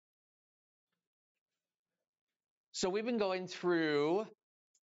So we've been going through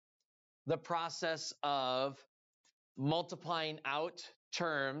the process of multiplying out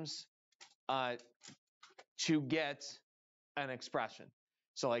terms to get an expression.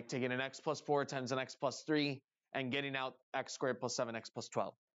 So like taking an x plus 4 times an x plus 3 and getting out x squared plus 7x plus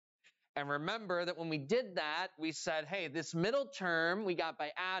 12. And remember that when we did that, we said, hey, this middle term we got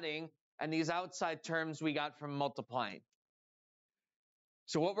by adding, and these outside terms we got from multiplying.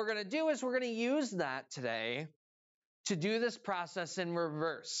 So what we're going to do is we're going to use that today to do this process in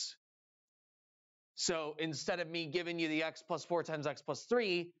reverse. So instead of me giving you the x plus 4 times x plus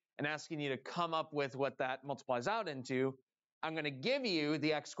 3 and asking you to come up with what that multiplies out into, I'm going to give you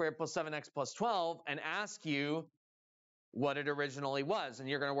the x squared plus 7x plus 12 and ask you what it originally was. And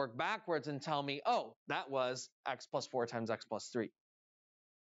you're going to work backwards and tell me, oh, that was x plus 4 times x plus 3.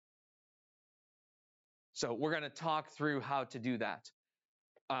 So we're going to talk through how to do that.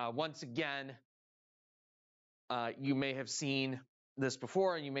 Once again, you may have seen this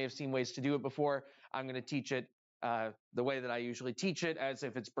before, and you may have seen ways to do it before. I'm going to teach it the way that I usually teach it, as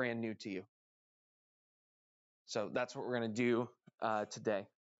if it's brand new to you. So that's what we're going to do today.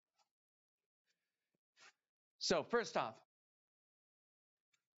 So first off,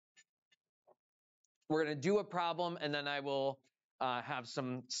 we're going to do a problem, and then I will have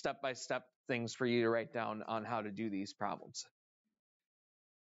some step-by-step things for you to write down on how to do these problems.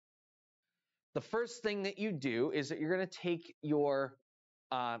 The first thing that you do is that you're going to take your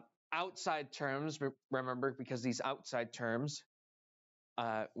outside terms, remember, because these outside terms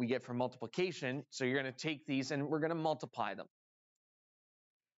we get from multiplication. So you're going to take these and we're going to multiply them.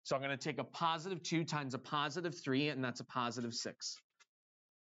 So I'm going to take a positive 2 times a positive 3, and that's a positive 6.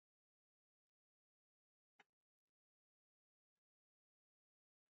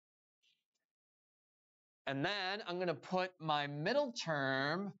 And then I'm going to put my middle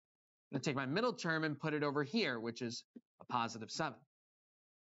term, I'm going to take my middle term and put it over here, which is a positive 7.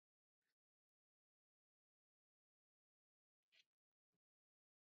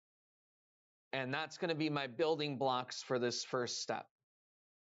 And that's going to be my building blocks for this first step.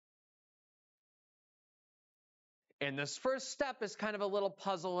 And this first step is kind of a little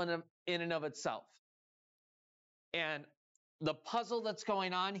puzzle in and of itself. And the puzzle that's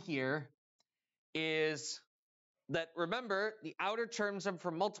going on here is that, remember, the outer terms are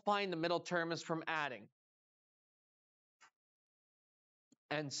from multiplying, the middle term is from adding.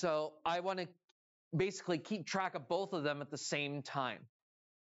 And so I want to basically keep track of both of them at the same time.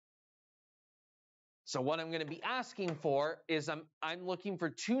 So what I'm going to be asking for is I'm looking for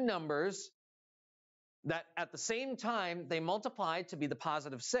two numbers that at the same time they multiply to be the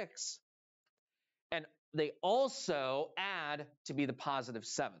positive 6, and they also add to be the positive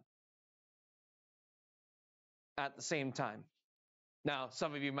 7 at the same time. Now,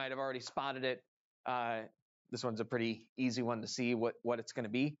 some of you might have already spotted it. This one's a pretty easy one to see what it's going to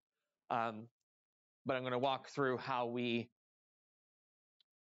be. But I'm going to walk through how we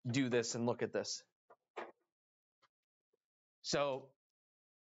do this and look at this. So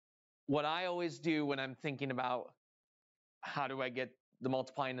what I always do when I'm thinking about how do I get the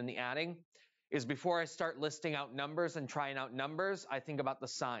multiplying and the adding is before I start listing out numbers and trying out numbers, I think about the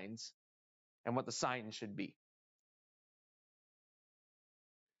signs and what the sign should be.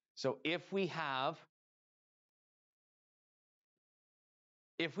 So if we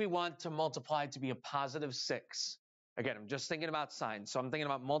want to multiply to be a positive 6, again, I'm just thinking about signs. So I'm thinking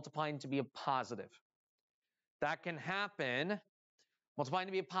about multiplying to be a positive. That can happen, multiplying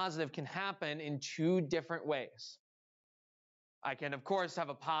to be a positive can happen in two different ways. I can, of course, have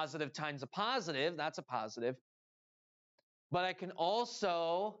a positive times a positive, that's a positive. But I can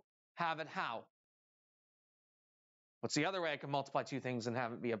also have it how? What's the other way I can multiply two things and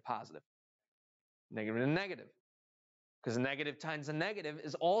have it be a positive? Negative and negative. Because a negative times a negative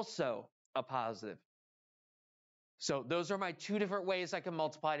is also a positive. So those are my two different ways I can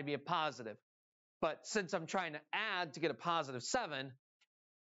multiply to be a positive. But since I'm trying to add to get a positive 7,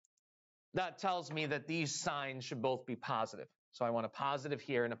 that tells me that these signs should both be positive. So I want a positive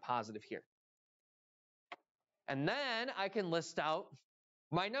here and a positive here. And then I can list out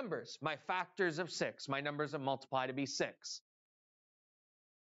my numbers, my factors of 6, my numbers that multiply to be 6.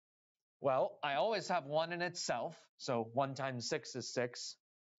 Well, I always have 1 in itself, so 1 times 6 is 6.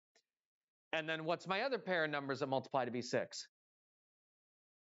 And then what's my other pair of numbers that multiply to be 6?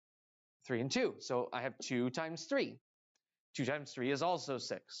 3 and 2. So I have 2 times 3. 2 times 3 is also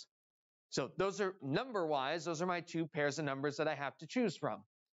 6. So those are, number-wise, those are my two pairs of numbers that I have to choose from.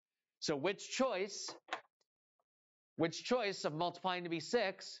 So which choice of multiplying to be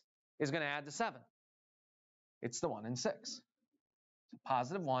 6 is going to add to 7? It's the 1 and 6. So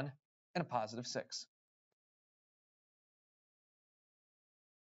positive 1 and a positive 6.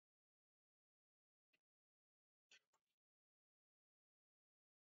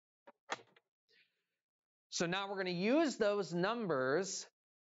 So now we're going to use those numbers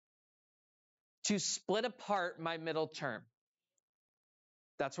to split apart my middle term.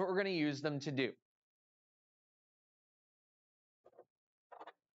 That's what we're going to use them to do.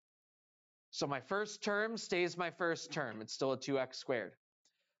 So my first term stays my first term. It's still a 2x squared.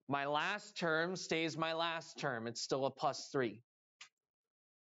 My last term stays my last term. It's still a plus 3.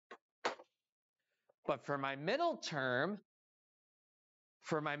 But for my middle term,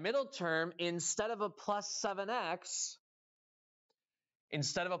 instead of a plus 7x,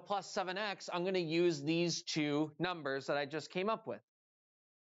 I'm going to use these two numbers that I just came up with.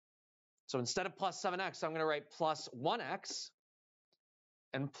 So instead of plus 7x, I'm going to write plus 1x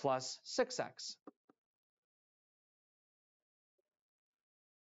and plus 6x.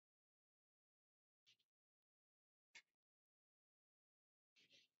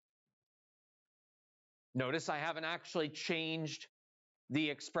 Notice I haven't actually changed the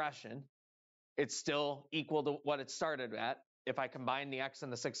expression. It's still equal to what it started at. If I combine the x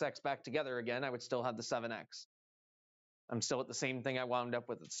and the 6x back together again, I would still have the 7x. I'm still at the same thing I wound up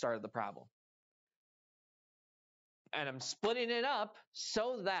with at the start of the problem. And I'm splitting it up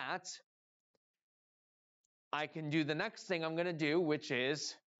so that I can do the next thing I'm going to do, which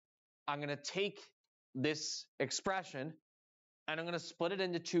is I'm going to take this expression and I'm going to split it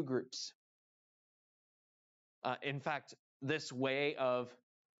into two groups. In fact, this way of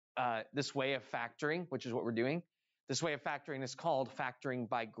factoring, which is what we're doing, this way of factoring is called factoring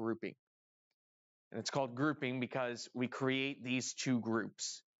by grouping. And it's called grouping because we create these two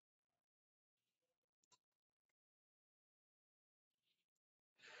groups.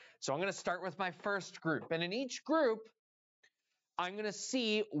 So I'm going to start with my first group. And in each group, I'm going to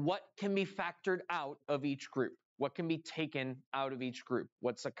see what can be factored out of each group. What can be taken out of each group?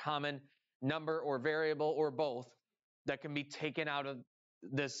 What's a common number or variable or both that can be taken out of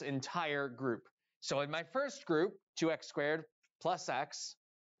this entire group? So in my first group, 2x squared plus x,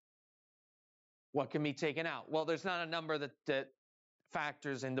 what can be taken out? Well, there's not a number that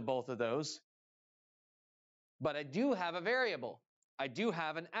factors into both of those. But I do have a variable. I do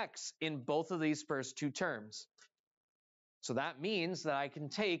have an x in both of these first two terms. So that means that I can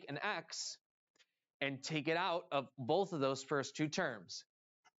take an x and take it out of both of those first two terms.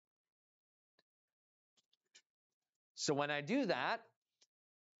 So when I do that,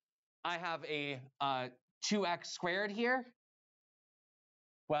 I have a 2x squared here.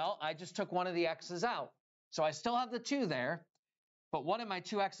 Well, I just took one of the x's out. So I still have the 2 there, but one of my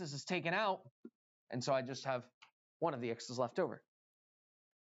 2 x's is taken out, and so I just have one of the x's left over.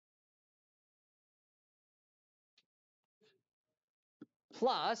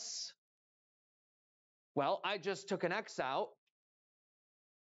 Plus, well, I just took an x out.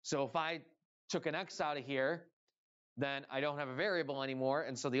 So if I took an x out of here, then I don't have a variable anymore.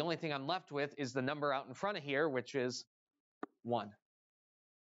 And so the only thing I'm left with is the number out in front of here, which is 1.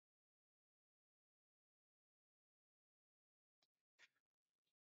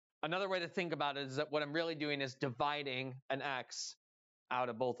 Another way to think about it is that what I'm really doing is dividing an x out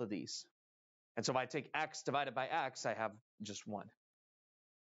of both of these. And so if I take x divided by x, I have just 1.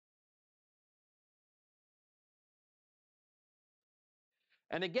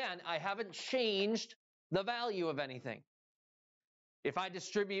 And again, I haven't changed the value of anything. If I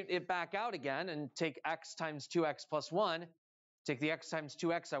distribute it back out again and take x times 2x plus 1, take the x times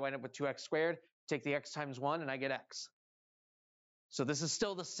 2x, I wind up with 2x squared. Take the x times 1, and I get x. So this is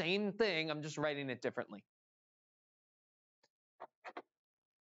still the same thing. I'm just writing it differently.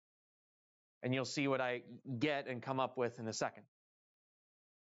 And you'll see what I get and come up with in a second.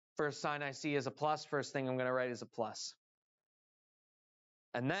 First sign I see is a plus. First thing I'm going to write is a plus.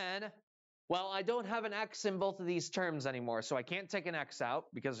 And then, well, I don't have an x in both of these terms anymore, so I can't take an x out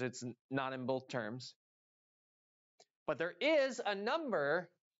because it's not in both terms. But there is a number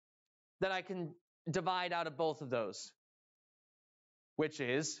that I can divide out of both of those, which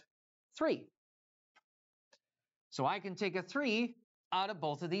is 3. So I can take a 3 out of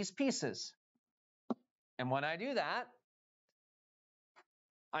both of these pieces. And when I do that,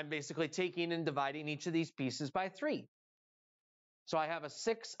 I'm basically taking and dividing each of these pieces by 3. So I have a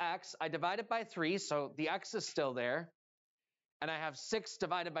 6x, I divide it by 3, so the x is still there. And I have 6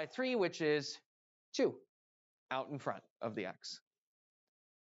 divided by 3, which is 2 out in front of the x.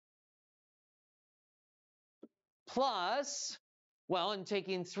 Plus, well, I'm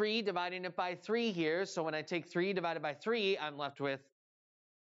taking 3, dividing it by 3 here. So when I take 3 divided by 3, I'm left with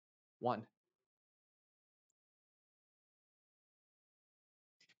 1.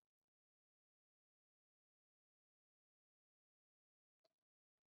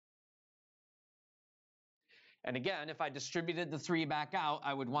 And again, if I distributed the 3 back out,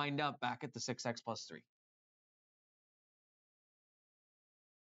 I would wind up back at the 6x plus 3.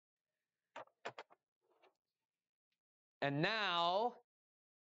 And now,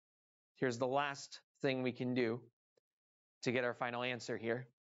 here's the last thing we can do to get our final answer here.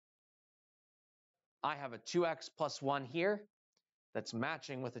 I have a 2x plus 1 here that's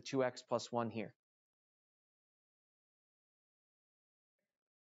matching with a 2x plus 1 here.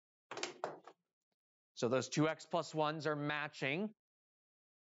 So those 2x plus 1s are matching.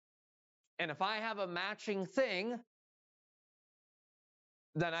 And if I have a matching thing,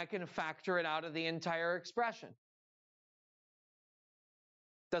 then I can factor it out of the entire expression.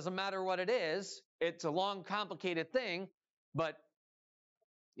 Doesn't matter what it is. It's a long, complicated thing, but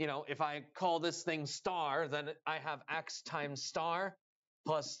you know, if I call this thing star, then I have x times star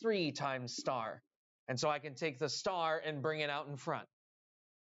plus 3 times star. And so I can take the star and bring it out in front.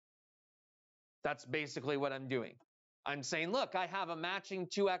 That's basically what I'm doing. I'm saying, look, I have a matching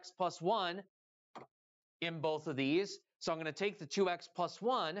 2x plus 1 in both of these. So I'm going to take the 2x plus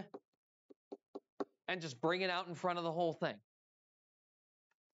 1 and just bring it out in front of the whole thing.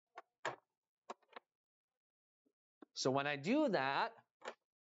 So when I do that,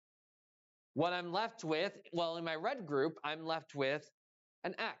 what I'm left with, well, in my red group, I'm left with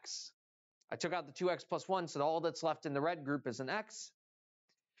an x. I took out the 2x plus 1, so all that's left in the red group is an x.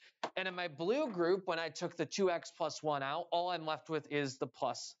 And in my blue group, when I took the 2x plus 1 out, all I'm left with is the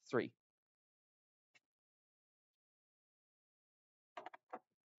plus 3.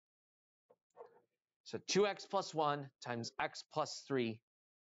 So 2x plus 1 times x plus 3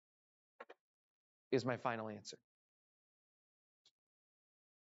 is my final answer.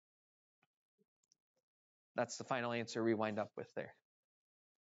 That's the final answer we wind up with there.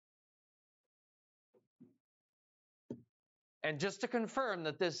 And just to confirm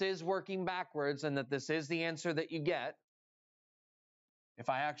that this is working backwards and that this is the answer that you get, if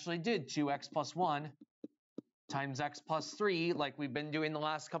I actually did 2x plus 1 times x plus 3, like we've been doing the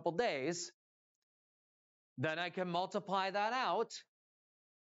last couple days, then I can multiply that out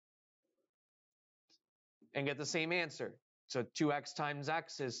and get the same answer. So 2x times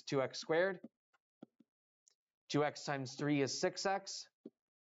x is 2x squared. 2x times 3 is 6x.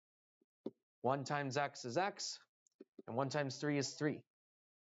 1 times x is x. And 1 times 3 is 3.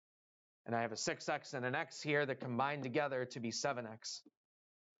 And I have a 6x and an x here that combine together to be 7x.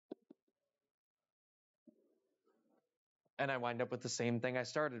 And I wind up with the same thing I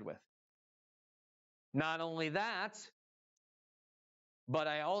started with. Not only that, but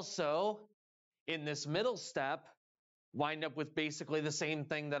I also, in this middle step, wind up with basically the same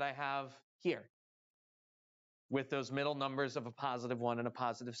thing that I have here, with those middle numbers of a positive 1 and a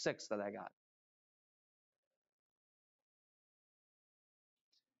positive 6 that I got.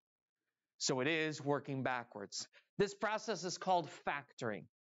 So it is working backwards. This process is called factoring.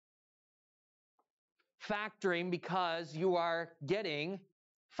 Factoring because you are getting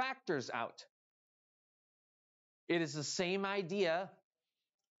factors out. It is the same idea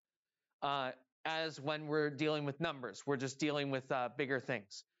as when we're dealing with numbers. We're just dealing with bigger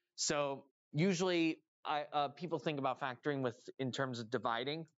things. So usually people think about factoring in terms of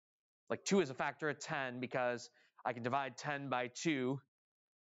dividing. Like 2 is a factor of 10 because I can divide 10 by 2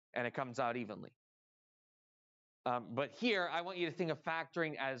 and it comes out evenly. But here, I want you to think of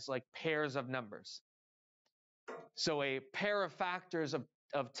factoring as like pairs of numbers. So a pair of factors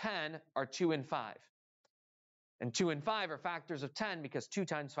of 10 are 2 and 5. And 2 and 5 are factors of 10 because 2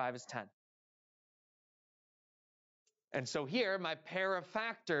 times 5 is 10. And so here, my pair of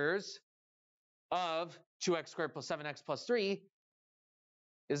factors of 2x squared plus 7x plus 3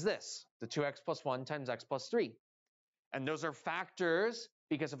 is this, the 2x plus 1 times x plus 3. And those are factors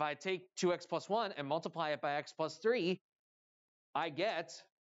because if I take 2x plus 1 and multiply it by x plus 3, I get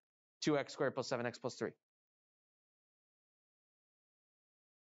 2x squared plus 7x plus 3.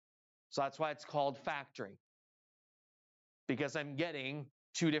 So that's why it's called factoring, because I'm getting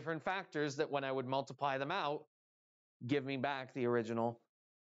two different factors that when I would multiply them out, give me back the original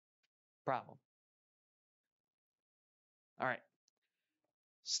problem. All right.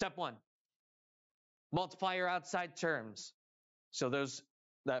 Step 1, multiply your outside terms. So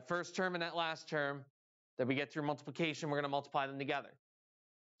that first term and that last term that we get through multiplication, we're going to multiply them together.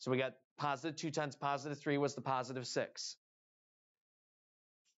 So we got positive 2 times positive 3 was the positive 6.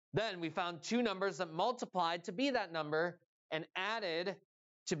 Then we found two numbers that multiplied to be that number and added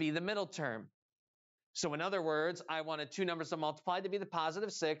to be the middle term. So in other words, I wanted two numbers that multiplied to be the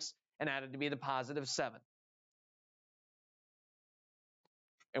positive 6 and added to be the positive 7.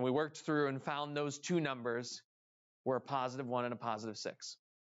 And we worked through and found those two numbers were a positive 1 and a positive 6.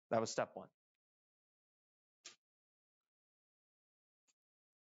 That was step 1.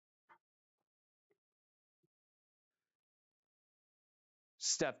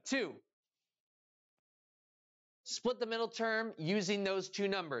 Step 2. split the middle term using those two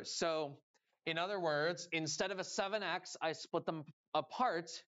numbers. So in other words, instead of a 7x, I split them apart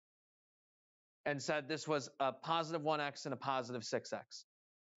and said this was a positive 1x and a positive 6x.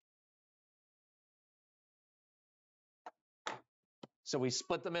 So we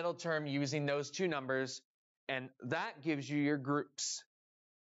split the middle term using those two numbers, and that gives you your groups.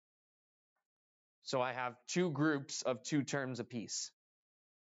 So I have two groups of two terms apiece.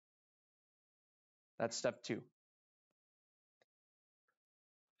 That's step 2.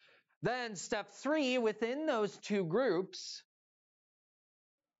 Then step 3, within those two groups,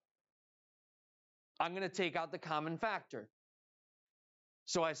 I'm going to take out the common factor.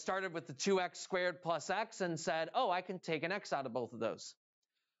 So I started with the 2x squared plus x and said, oh, I can take an x out of both of those.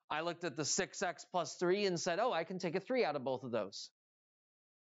 I looked at the 6x plus 3 and said, oh, I can take a 3 out of both of those.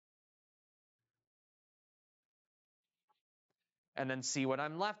 And then see what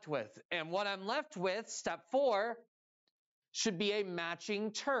I'm left with. And what I'm left with, step 4, should be a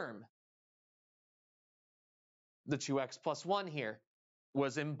matching term. The 2x plus 1 here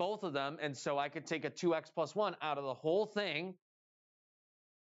was in both of them, and so I could take a 2x plus 1 out of the whole thing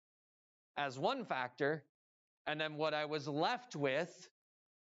as one factor, and then what I was left with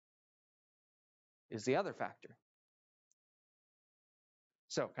is the other factor.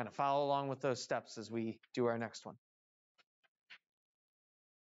 So kind of follow along with those steps as we do our next one.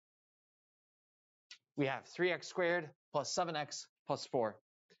 We have 3x squared plus 7x plus 4.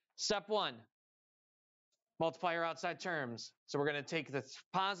 Step 1, multiply your outside terms. So we're going to take the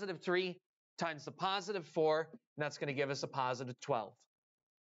positive 3 times the positive 4, and that's going to give us a positive 12.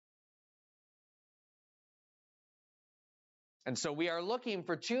 And so we are looking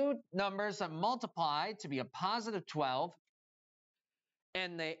for two numbers that multiply to be a positive 12,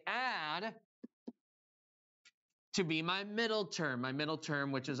 and they add to be my middle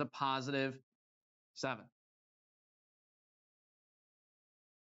term, which is a positive 7.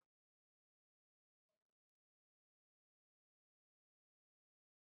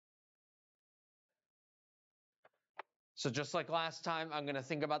 So just like last time, I'm going to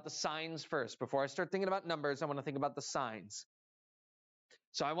think about the signs first. Before I start thinking about numbers, I want to think about the signs.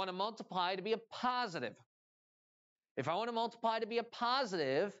 So I want to multiply to be a positive. If I want to multiply to be a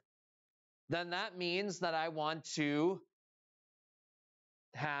positive, then that means that I want to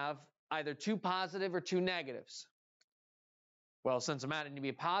have either two positive or two negatives. Well, since I'm adding to be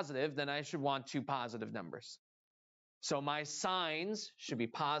a positive, then I should want two positive numbers. So my signs should be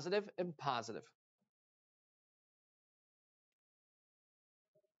positive and positive.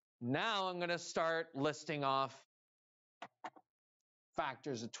 Now I'm going to start listing off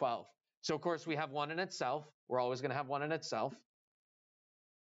factors of 12. So of course we have 1 in itself. We're always going to have 1 in itself.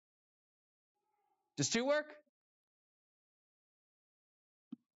 Does 2 work?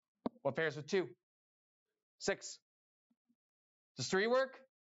 What pairs with 2? 6. Does 3 work?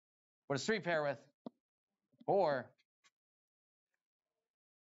 What does 3 pair with? 4.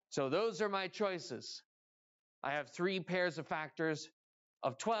 So those are my choices. I have 3 pairs of factors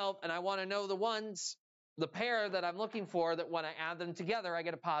of 12, and I want to know the pair that I'm looking for, that when I add them together, I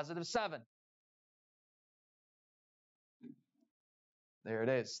get a positive 7. There it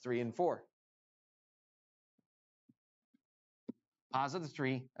is, 3 and 4. Positive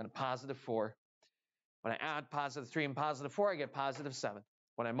 3 and a positive 4. When I add positive 3 and positive 4, I get positive 7.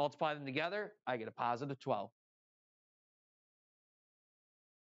 When I multiply them together, I get a positive 12.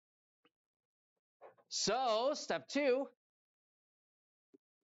 So, step 2,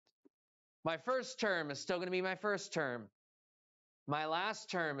 my first term is still going to be my first term. My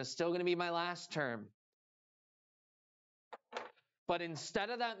last term is still going to be my last term. But instead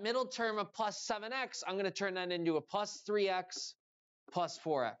of that middle term of plus 7x, I'm going to turn that into a plus 3x plus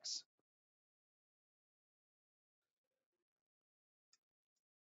 4x.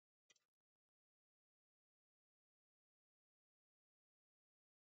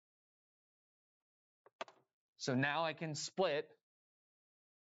 So now I can split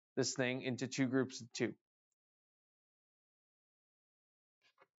this thing into two groups of 2.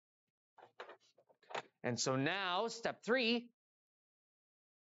 And so now, step 3,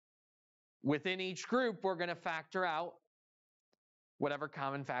 within each group, we're going to factor out whatever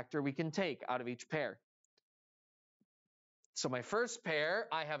common factor we can take out of each pair. So my first pair,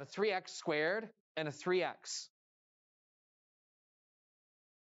 I have a 3x squared and a 3x.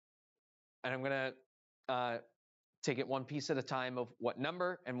 And I'm going to take it one piece at a time of what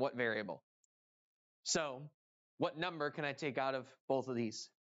number and what variable. So what number can I take out of both of these?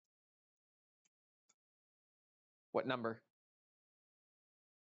 What number?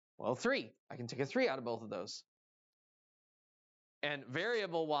 Well, 3. I can take a 3 out of both of those. And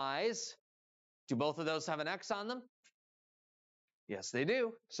variable-wise, Do both of those have an x on them? Yes, they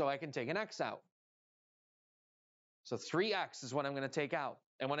do. So I can take an x out. So 3x is what I'm going to take out.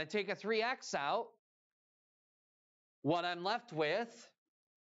 And when I take a 3x out, what I'm left with,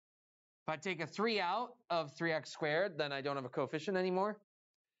 if I take a 3 out of 3x squared, then I don't have a coefficient anymore.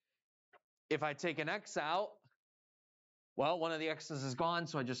 If I take an x out, well, one of the x's is gone,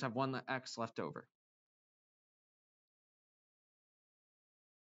 so I just have one x left over.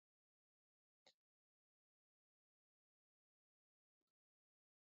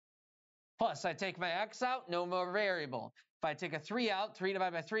 Plus, I take my x out, no more variable. If I take a 3 out, 3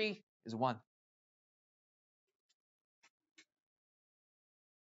 divided by 3 is 1.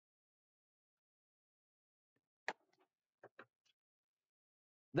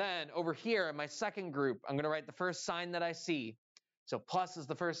 Then over here in my second group, I'm going to write the first sign that I see. So plus is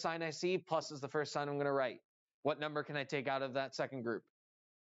the first sign I see, plus is the first sign I'm going to write. What number can I take out of that second group?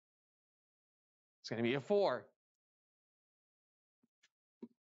 It's going to be a 4.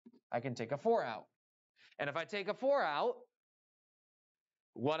 I can take a 4 out. And if I take a 4 out,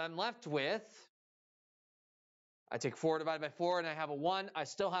 what I'm left with, I take 4 divided by 4 and I have a 1. I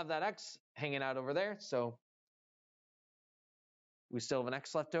still have that x hanging out over there, so we still have an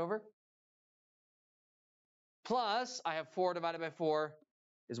x left over. Plus, I have 4 divided by 4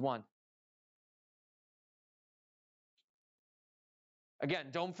 is 1. Again,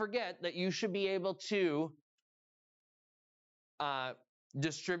 don't forget that you should be able to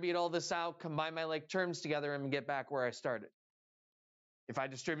distribute all this out, combine my like terms together, and get back where I started. If I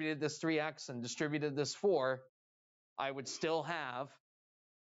distributed this 3x and distributed this 4, I would still have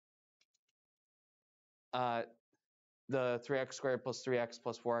the 3x squared plus 3x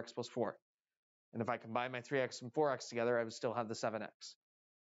plus 4x plus 4. And if I combine my 3x and 4x together, I would still have the 7x.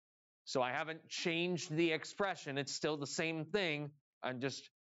 So I haven't changed the expression. It's still the same thing. I'm just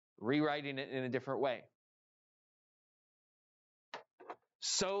rewriting it in a different way.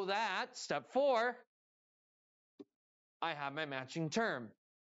 So that, step 4, I have my matching term.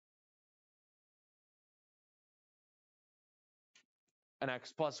 An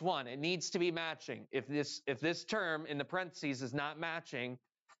x plus 1. It needs to be matching. If this term in the parentheses is not matching,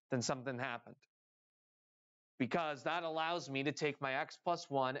 then something happened. Because that allows me to take my x plus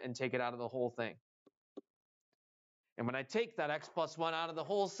 1 and take it out of the whole thing. And when I take that x plus 1 out of the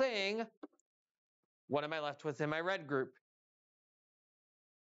whole thing, what am I left with in my red group?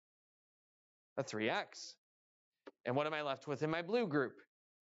 A 3x. And what am I left with in my blue group?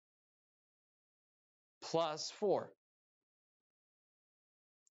 Plus 4.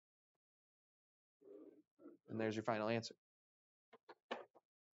 And there's your final answer.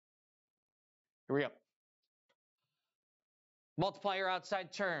 Here we go. Multiply your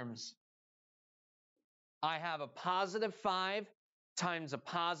outside terms. I have a positive 5 times a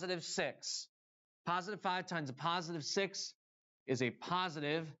positive 6. Positive 5 times a positive 6 is a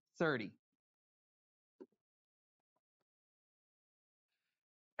positive 30.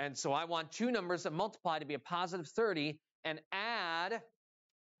 And so I want two numbers that multiply to be a positive 30 and add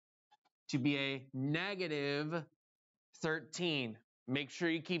to be a negative 13. Make sure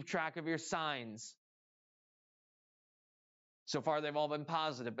you keep track of your signs. So far, they've all been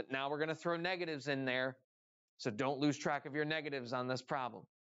positive, but now we're going to throw negatives in there. So don't lose track of your negatives on this problem.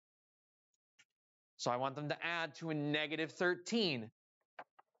 So I want them to add to a negative 13.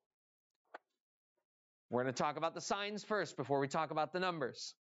 We're going to talk about the signs first before we talk about the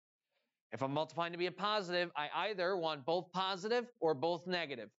numbers. If I'm multiplying to be a positive, I either want both positive or both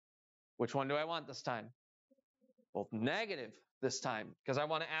negative. Which one do I want this time? Both negative this time, because I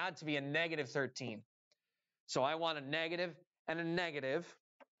want to add to be a negative 13. So I want a negative and a negative.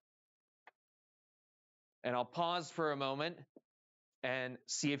 And I'll pause for a moment and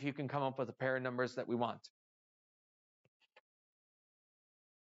see if you can come up with a pair of numbers that we want.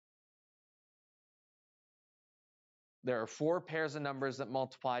 There are 4 pairs of numbers that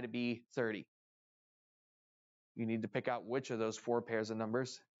multiply to be 30. You need to pick out which of those 4 pairs of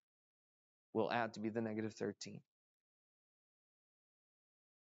numbers will add to be the negative 13.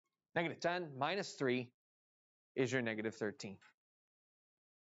 Negative 10 minus 3 is your negative 13.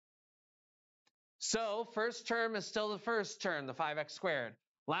 So first term is still the first term, the 5x squared.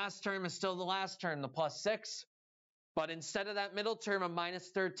 Last term is still the last term, the plus 6. But instead of that middle term of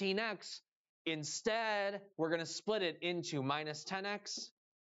minus 13x, instead we're going to split it into minus 10x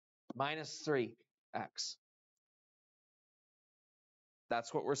minus 3x.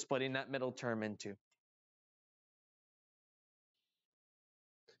 That's what we're splitting that middle term into.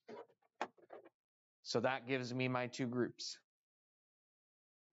 So that gives me my two groups.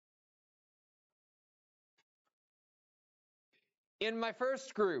 In my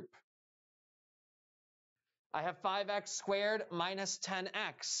first group, I have 5x squared minus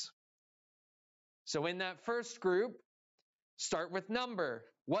 10x. So in that first group, start with number.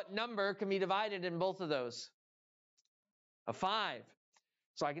 What number can be divided in both of those? A 5.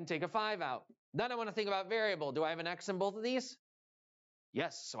 So I can take a 5 out. Then I want to think about variable. Do I have an x in both of these?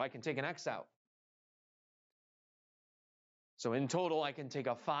 Yes, so I can take an x out. So in total, I can take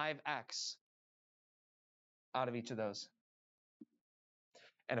a 5x out of each of those.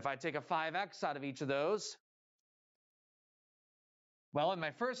 And if I take a 5x out of each of those, well, in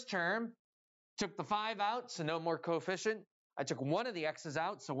my first term, took the 5 out, so no more coefficient. I took one of the x's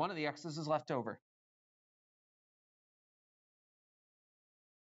out, so one of the x's is left over.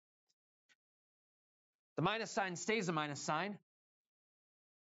 The minus sign stays a minus sign.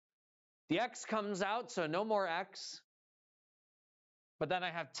 The x comes out, so no more x. But then I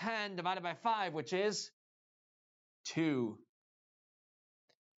have 10 divided by 5, which is 2.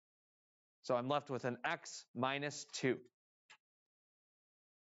 So I'm left with an x minus 2.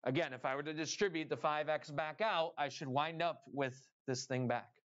 Again, if I were to distribute the 5x back out, I should wind up with this thing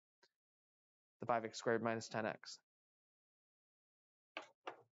back. The 5x squared minus 10x.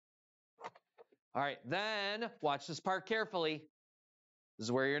 All right, then watch this part carefully. This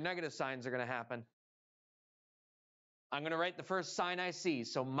is where your negative signs are going to happen. I'm going to write the first sign I see.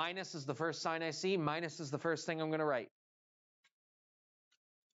 So minus is the first sign I see. Minus is the first thing I'm going to write.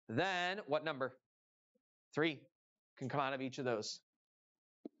 Then what number? 3 can come out of each of those.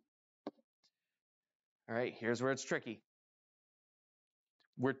 All right, here's where it's tricky.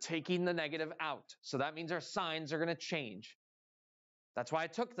 We're taking the negative out. So that means our signs are going to change. That's why I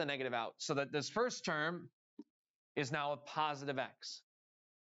took the negative out, so that this first term is now a positive x.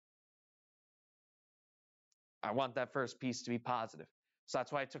 I want that first piece to be positive. So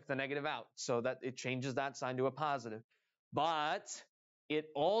that's why I took the negative out, so that it changes that sign to a positive. But it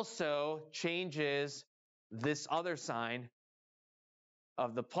also changes this other sign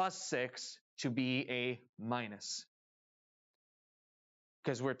of the plus 6 to be a minus,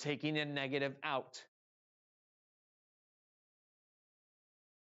 because we're taking a negative out.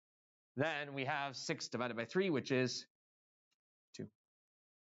 Then we have 6 divided by 3, which is 2.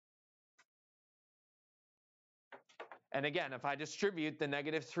 And again, if I distribute the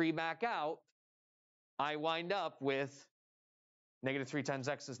negative 3 back out, I wind up with negative 3 times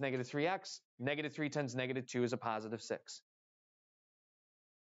x is negative 3x. Negative 3 times negative 2 is a positive 6.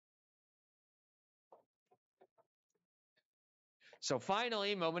 So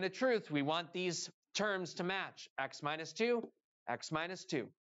finally, moment of truth, we want these terms to match. X minus 2, x minus 2.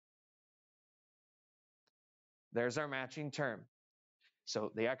 There's our matching term.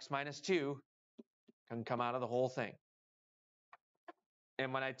 So the x minus 2 can come out of the whole thing.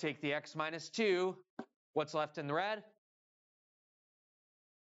 And when I take the x minus 2, what's left in the red?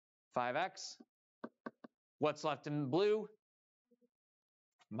 5x. What's left in blue?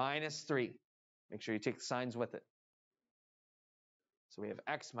 Minus 3. Make sure you take the signs with it. So we have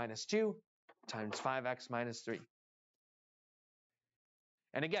x minus 2 times 5x minus 3.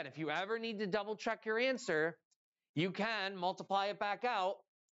 And again, if you ever need to double check your answer, you can multiply it back out,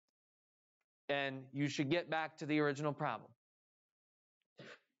 and you should get back to the original problem.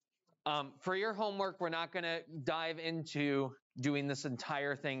 For your homework, we're not going to dive into doing this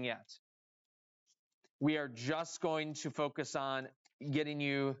entire thing yet. We are just going to focus on getting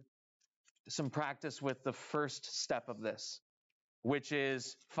you some practice with the first step of this, which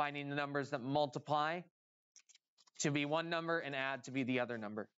is finding the numbers that multiply to be one number and add to be the other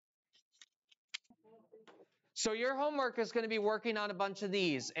number. So your homework is going to be working on a bunch of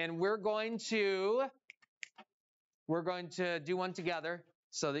these, and we're going to do one together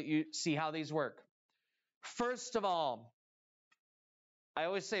so that you see how these work. First of all, I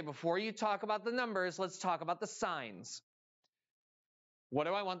always say before you talk about the numbers, let's talk about the signs. What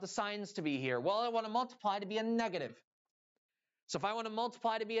do I want the signs to be here? Well, I want to multiply to be a negative. So if I want to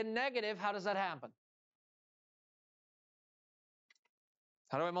multiply to be a negative, how does that happen?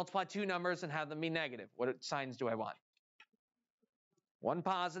 How do I multiply two numbers and have them be negative? What signs do I want? One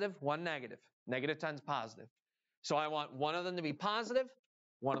positive, one negative. Negative times positive. So I want one of them to be positive,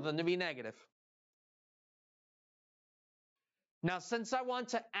 one of them to be negative. Now, since I want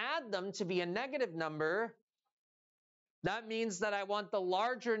to add them to be a negative number, that means that I want the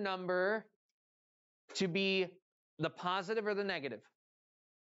larger number to be the positive or the negative.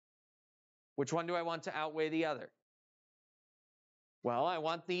 Which one do I want to outweigh the other? Well, I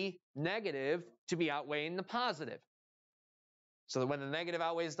want the negative to be outweighing the positive. So that when the negative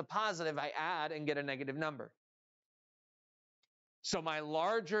outweighs the positive, I add and get a negative number. So my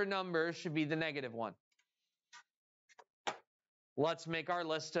larger number should be the negative one. Let's make our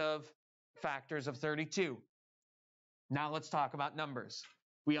list of factors of 32. Now let's talk about numbers.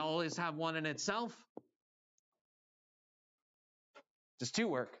 We always have 1 in itself. Does 2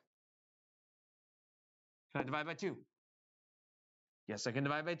 work? Can I divide by 2? Yes, I can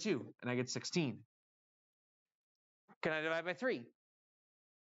divide by 2, and I get 16. Can I divide by 3?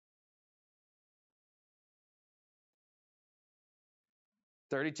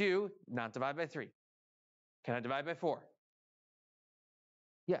 $32, not divide by 3. Can I divide by 4?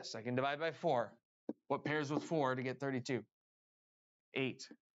 Yes, I can divide by 4. What pairs with 4 to get 32? 8.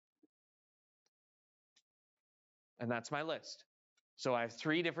 And that's my list. So I have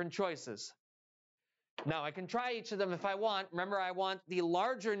 3 different choices. Now I can try each of them if I want. Remember, I want the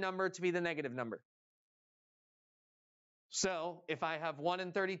larger number to be the negative number. So if I have 1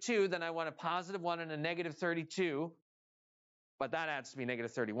 and 32, then I want a positive 1 and a negative 32. But that adds to be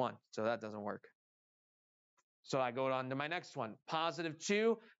negative 31. So that doesn't work. So I go on to my next one. Positive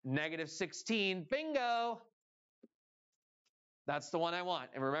 2, negative 16. Bingo! That's the one I want.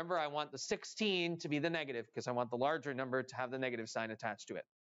 And remember, I want the 16 to be the negative because I want the larger number to have the negative sign attached to it.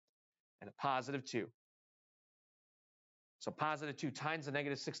 And a positive 2. So positive 2 times a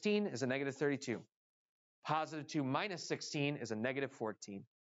negative 16 is a negative 32. Positive 2 minus 16 is a negative 14.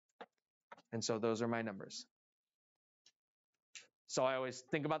 And so those are my numbers. So I always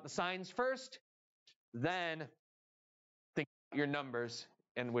think about the signs first, then think about your numbers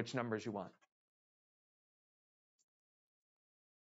and which numbers you want.